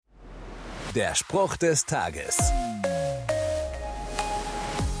Der Spruch des Tages.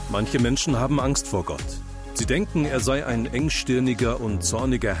 Manche Menschen haben Angst vor Gott. Sie denken, er sei ein engstirniger und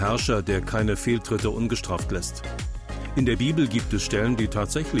zorniger Herrscher, der keine Fehltritte ungestraft lässt. In der Bibel gibt es Stellen, die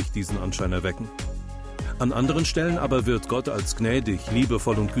tatsächlich diesen Anschein erwecken. An anderen Stellen aber wird Gott als gnädig,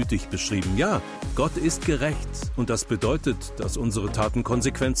 liebevoll und gütig beschrieben. Ja, Gott ist gerecht und das bedeutet, dass unsere Taten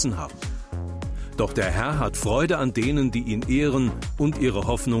Konsequenzen haben. Doch der Herr hat Freude an denen, die ihn ehren und ihre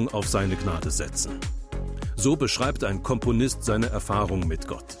Hoffnung auf seine Gnade setzen. So beschreibt ein Komponist seine Erfahrung mit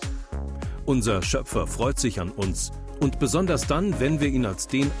Gott. Unser Schöpfer freut sich an uns und besonders dann, wenn wir ihn als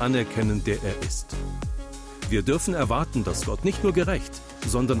den anerkennen, der er ist. Wir dürfen erwarten, dass Gott nicht nur gerecht,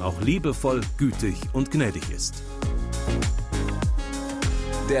 sondern auch liebevoll, gütig und gnädig ist.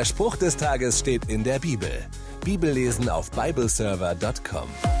 Der Spruch des Tages steht in der Bibel. Bibellesen auf bibleserver.com.